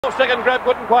Moore, second grab,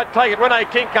 couldn't quite take it. Renee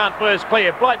King can't first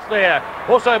clear. Blight's there.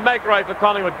 Also Maggrave for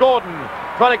Collingwood. Gordon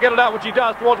trying to get it out, which he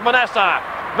does, towards Manassa.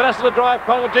 Manassa to drive,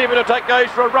 Collingwood TV to take, goes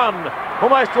for a run.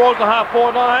 Almost towards the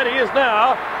half-forward line. He is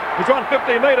now. He's run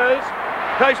 50 metres.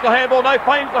 Goes to the handball, no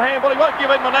pains the handball. He won't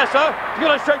give in, Manassa. He's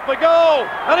going to shoot for goal.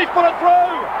 And he's put it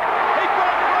through. He's put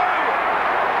it through.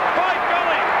 By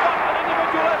golly, what an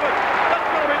individual effort. That's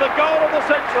going to be the goal of the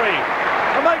century.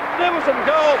 A magnificent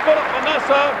goal, Philip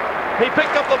Manassa. He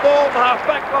picked up the ball in the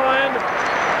half-back line.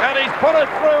 And he's put it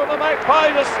through. And the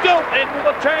Magpies are still in with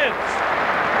a chance.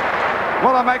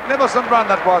 What a magnificent run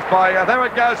that was by, there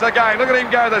it goes again. Look at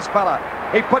him go, this fella.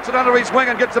 He puts it under his wing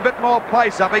and gets a bit more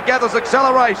pace up. He gathers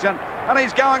acceleration and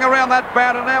he's going around that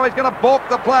bound, and now he's going to balk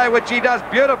the play, which he does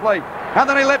beautifully. And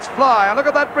then he lets fly. And look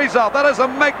at that result. That is a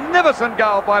magnificent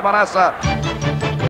goal by Manassa.